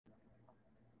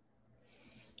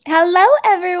Hello,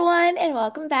 everyone, and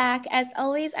welcome back. As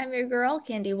always, I'm your girl,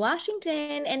 Candy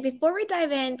Washington. And before we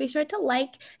dive in, be sure to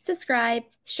like, subscribe,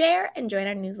 share, and join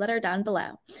our newsletter down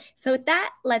below. So, with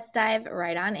that, let's dive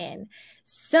right on in.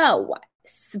 So,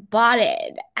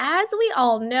 Spotted. As we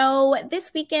all know,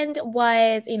 this weekend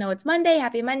was, it's Monday,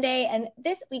 happy Monday, and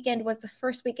this weekend was the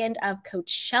first weekend of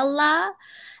Coachella.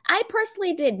 I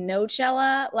personally did no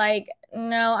Coachella.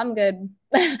 No, I'm good.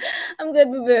 I'm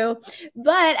good, boo boo.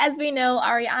 But as we know,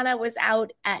 Ariana was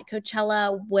out at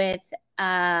Coachella with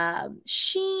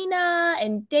Sheena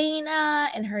and Dana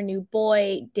and her new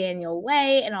boy, Daniel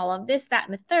Way, and all of this, that,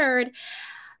 and the third.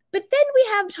 But then we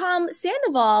have Tom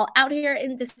Sandoval out here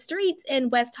in the streets in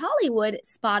West Hollywood,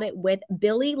 spotted with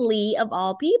Billie Lee of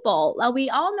all people. We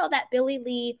all know that Billie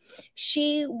Lee,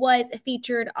 she was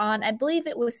featured on, I believe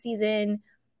it was season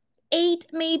 8,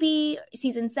 maybe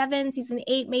season 7, season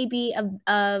 8, maybe of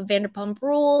Vanderpump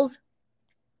Rules.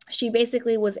 She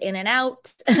basically was in and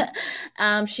out.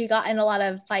 She got in a lot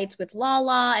of fights with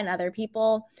Lala and other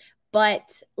people.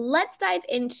 But let's dive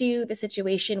into the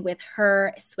situation with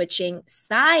her switching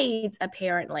sides,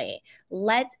 apparently.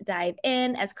 Let's dive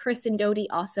in as Kristen Doute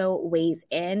also weighs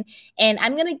in. And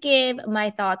I'm going to give my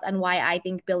thoughts on why I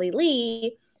think Billie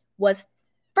Lee was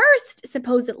first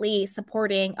supposedly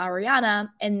supporting Ariana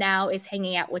and now is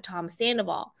hanging out with Tom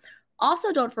Sandoval.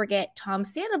 Also, don't forget, Tom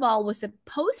Sandoval was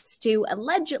supposed to,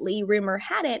 allegedly, rumor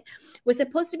had it, was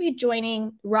supposed to be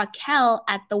joining Raquel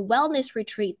at the wellness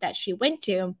retreat that she went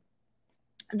to,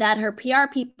 that her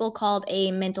PR people called a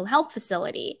mental health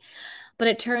facility. But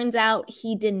it turns out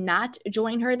he did not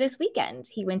join her this weekend.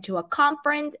 He went to a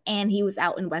conference and he was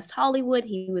out in West Hollywood.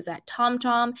 He was at Tom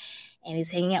Tom and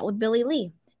he's hanging out with Billie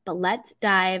Lee. But let's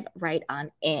dive right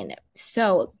on in.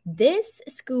 So this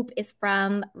scoop is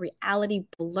from Reality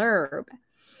Blurb.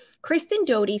 Kristen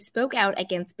Doute spoke out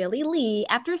against Billie Lee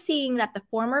after seeing that the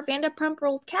former Vanderpump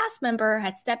Rules cast member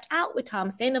had stepped out with Tom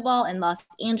Sandoval in Los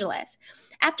Angeles.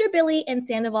 After Billie and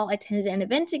Sandoval attended an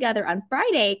event together on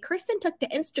Friday, Kristen took to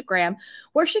Instagram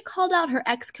where she called out her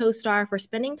ex-co-star for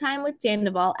spending time with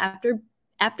Sandoval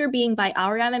after being by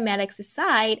Ariana Madix's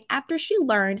side after she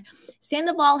learned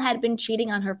Sandoval had been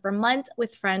cheating on her for months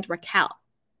with friend Raquel.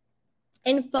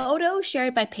 In photos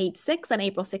shared by Page 6 on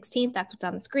April 16th, that's what's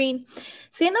on the screen,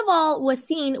 Sandoval was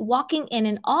seen walking in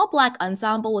an all-black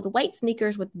ensemble with white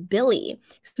sneakers with Billie,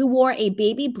 who wore a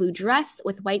baby blue dress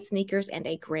with white sneakers and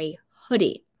a gray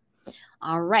hoodie.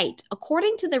 All right.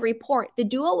 According to the report, the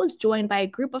duo was joined by a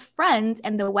group of friends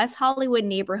in the West Hollywood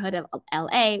neighborhood of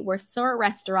LA, where Sur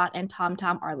Restaurant and Tom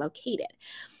Tom are located.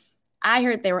 I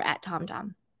heard they were at Tom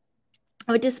Tom.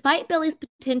 But despite Billie's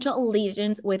potential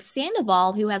allegiance with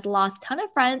Sandoval, who has lost a ton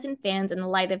of friends and fans in the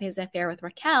light of his affair with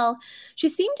Raquel, she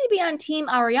seemed to be on Team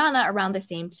Ariana around the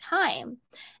same time.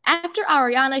 After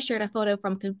Ariana shared a photo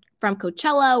from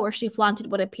Coachella where she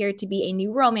flaunted what appeared to be a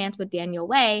new romance with Daniel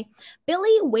Way,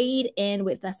 Billie weighed in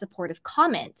with a supportive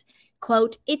comment.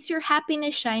 Quote, "It's your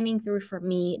happiness shining through for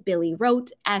me," Billie wrote,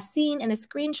 as seen in a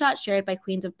screenshot shared by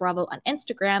Queens of Bravo on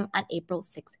Instagram on April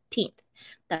 16th.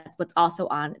 That's what's also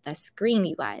on the screen,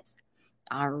 you guys.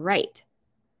 All right.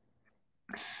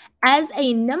 As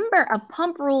a number of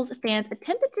Pump Rules fans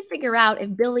attempted to figure out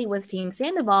if Billie was Team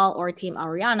Sandoval or Team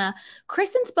Ariana,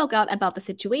 Kristen spoke out about the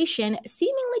situation,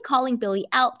 seemingly calling Billie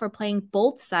out for playing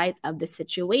both sides of the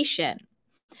situation.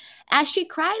 As she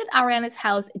cried at Ariana's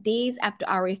house days after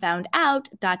Ari found out, ...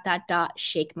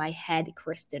 shake my head,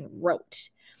 Kristen wrote.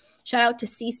 Shout out to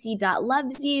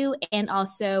cc.loves you and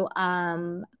also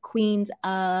Queens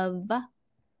of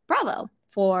Bravo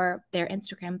for their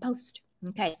Instagram post.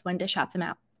 Okay, so wanted to shout them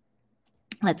out.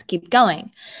 Let's keep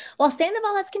going. While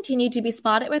Sandoval has continued to be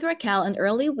spotted with Raquel in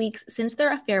early weeks since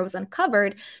their affair was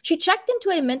uncovered, she checked into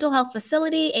a mental health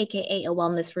facility, aka a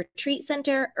wellness retreat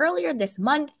center, earlier this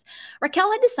month.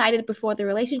 Raquel had decided before the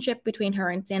relationship between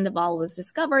her and Sandoval was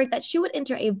discovered that she would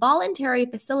enter a voluntary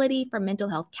facility for mental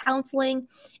health counseling.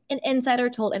 An insider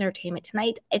told Entertainment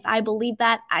Tonight. If I believe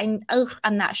that, I'm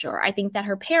not sure. I think that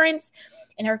her parents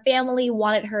and her family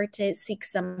wanted her to seek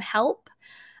some help.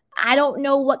 I don't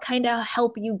know what kind of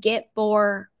help you get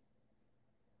for.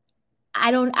 I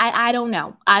don't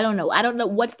know. I don't know.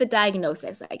 What's the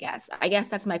diagnosis, I guess. I guess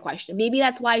that's my question. Maybe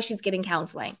that's why she's getting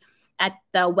counseling at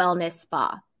the wellness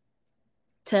spa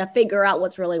to figure out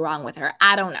what's really wrong with her.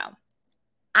 I don't know.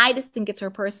 I just think it's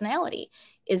her personality.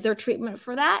 Is there treatment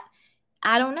for that?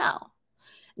 I don't know.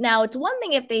 Now, it's one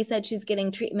thing if they said she's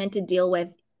getting treatment to deal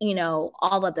with,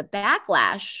 all of the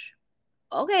backlash.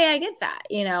 Okay, I get that,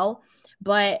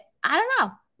 but I don't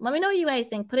know. Let me know what you guys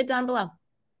think. Put it down below.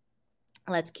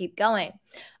 Let's keep going.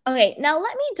 Okay, now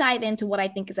let me dive into what I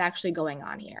think is actually going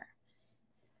on here.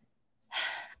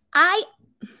 I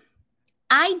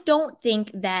I don't think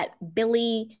that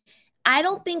Billie, I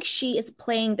don't think she is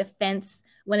playing the fence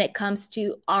when it comes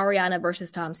to Ariana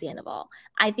versus Tom Sandoval.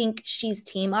 I think she's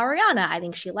team Ariana. I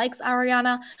think she likes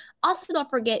Ariana. Also, don't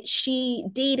forget, she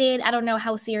dated, I don't know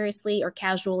how seriously or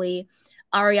casually,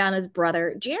 Ariana's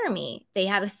brother, Jeremy. They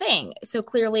had a thing. So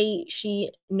clearly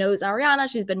she knows Ariana.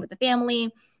 She's been with the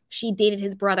family. She dated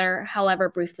his brother, however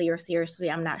briefly or seriously,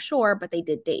 I'm not sure, but they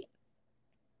did date.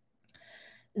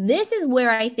 This is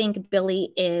where I think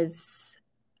Billie is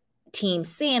team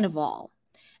Sandoval.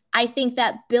 I think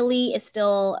that Billie is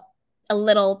still a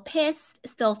little pissed,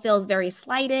 still feels very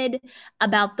slighted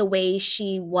about the way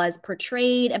she was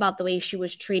portrayed, about the way she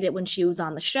was treated when she was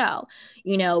on the show.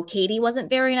 You know, Katie wasn't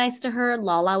very nice to her.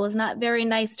 Lala was not very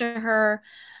nice to her.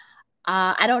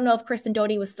 I don't know if Kristen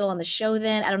Doute was still on the show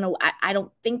then. I don't know. I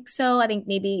don't think so. I think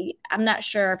maybe, I'm not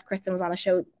sure if Kristen was on the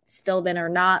show still then or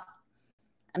not.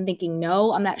 I'm thinking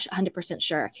no. I'm not 100%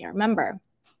 sure. I can't remember.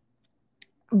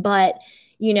 But,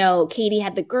 you know, Katie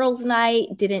had the girls' night,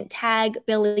 didn't tag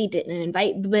Billie, didn't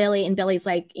invite Billie. And Billie's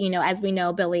like, you know, as we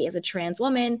know, Billie is a trans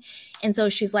woman. And so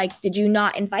she's like, did you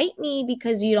not invite me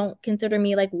because you don't consider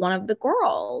me like one of the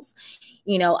girls?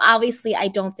 You know, obviously, I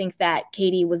don't think that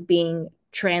Katie was being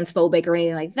transphobic or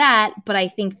anything like that. But I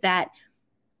think that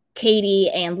Katie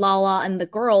and Lala and the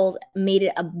girls made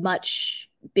it a much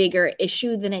bigger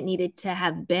issue than it needed to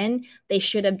have been. They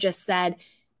should have just said,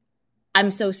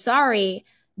 I'm so sorry.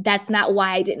 That's not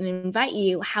why I didn't invite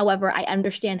you. However, I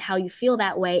understand how you feel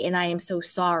that way, and I am so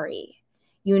sorry.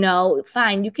 You know,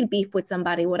 fine, you can beef with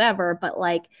somebody, whatever, but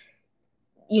like,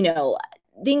 you know,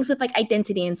 things with like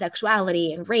identity and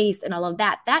sexuality and race and all of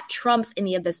that, that trumps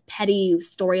any of this petty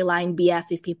storyline BS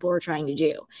these people are trying to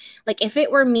do. Like, if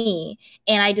it were me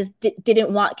and I just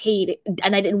didn't want Kate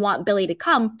and I didn't want Billie to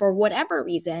come for whatever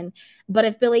reason, but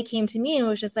if Billie came to me and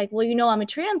was just like, well, you know, I'm a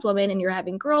trans woman and you're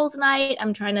having girls night,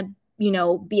 I'm trying to, you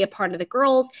know, be a part of the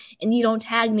girls, and you don't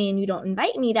tag me and you don't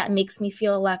invite me, that makes me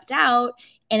feel left out.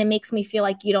 And it makes me feel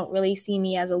like you don't really see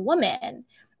me as a woman.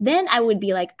 Then I would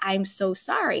be like, I'm so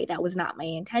sorry. That was not my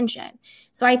intention.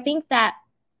 So I think that,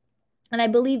 and I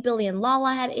believe Billie and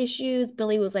Lala had issues.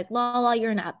 Billie was like, Lala,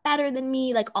 you're not better than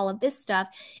me, like all of this stuff.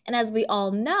 And as we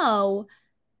all know,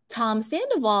 Tom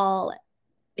Sandoval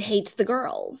hates the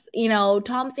girls. You know,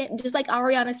 just like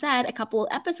Ariana said a couple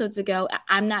of episodes ago,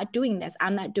 I'm not doing this.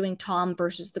 I'm not doing Tom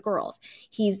versus the girls.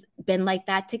 He's been like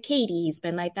that to Katie. He's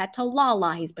been like that to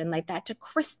Lala. He's been like that to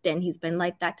Kristen. He's been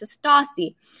like that to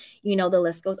Stassi. You know, the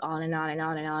list goes on and on and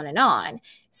on and on and on.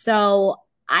 So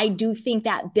I do think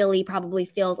that Billie probably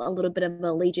feels a little bit of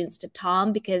allegiance to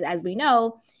Tom because, as we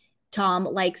know, Tom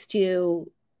likes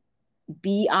to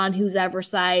be on whoever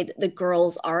side the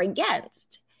girls are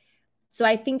against. So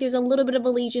I think there's a little bit of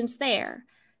allegiance there.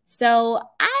 So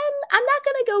I'm not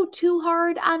going to go too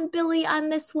hard on Billie on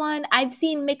this one. I've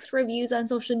seen mixed reviews on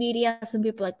social media. Some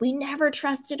people are like, we never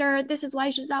trusted her. This is why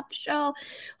she's off the show.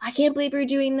 I can't believe you're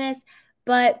doing this.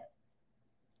 But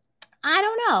I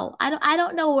don't know. I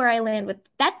don't know where I land with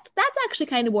that's actually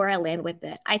kind of where I land with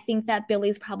it. I think that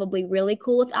Billie's probably really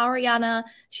cool with Ariana.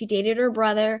 She dated her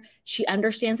brother. She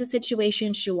understands the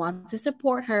situation. She wants to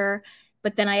support her.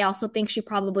 But then I also think she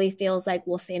probably feels like,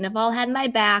 well, Sandoval had my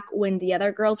back when the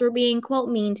other girls were being, quote,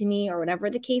 mean to me or whatever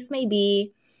the case may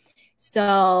be.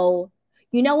 So,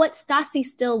 you know what? Stassi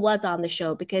still was on the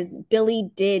show because Billie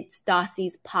did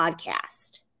Stassi's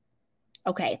podcast.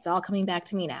 Okay, it's all coming back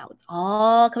to me now. It's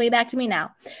all coming back to me now.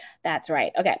 That's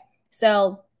right. Okay.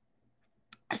 So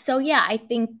yeah, I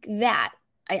think that.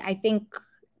 I think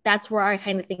that's where I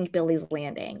kind of think Billie's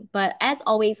landing. But as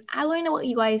always, I want to know what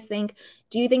you guys think.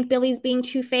 Do you think Billie's being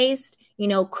two-faced? You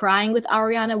know, crying with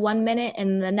Ariana 1 minute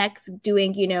and the next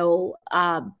doing, you know,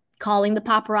 calling the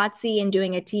paparazzi and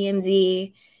doing a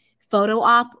TMZ photo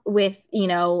op with, you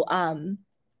know,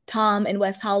 Tom in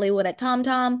West Hollywood at Tom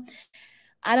Tom?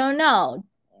 I don't know.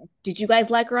 Did you guys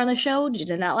like her on the show? Did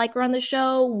you not like her on the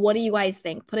show? What do you guys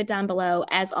think? Put it down below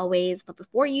as always. But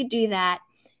before you do that,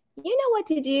 you know what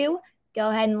to do. Go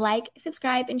ahead and like,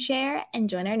 subscribe, and share, and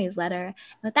join our newsletter. And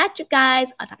with that, you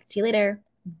guys, I'll talk to you later.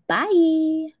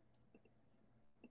 Bye.